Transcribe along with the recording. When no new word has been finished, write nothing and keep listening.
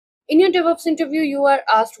In your DevOps interview, you are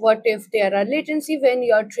asked what if there are latency when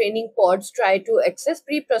your training pods try to access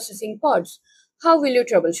pre-processing pods. How will you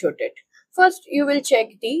troubleshoot it? First, you will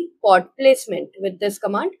check the pod placement with this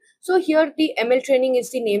command. So here the ML training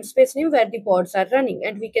is the namespace name where the pods are running,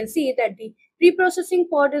 and we can see that the pre-processing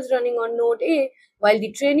pod is running on node A while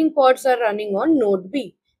the training pods are running on node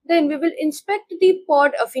B. Then we will inspect the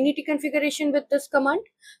pod affinity configuration with this command.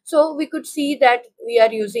 So we could see that we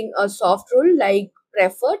are using a soft rule like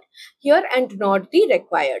preferred here and not the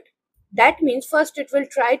required. That means first it will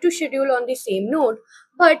try to schedule on the same node,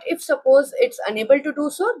 but if suppose it's unable to do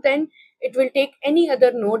so, then it will take any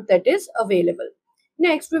other node that is available.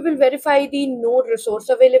 Next, we will verify the node resource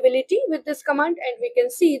availability with this command, and we can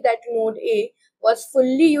see that node A was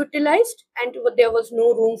fully utilized and there was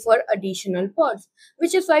no room for additional pods,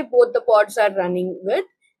 which is why both the pods are running with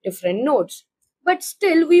different nodes. But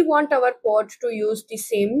still, we want our pod to use the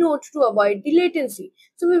same node to avoid the latency.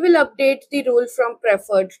 So we will update the rule from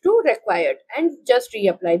preferred to required and just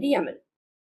reapply the YAML.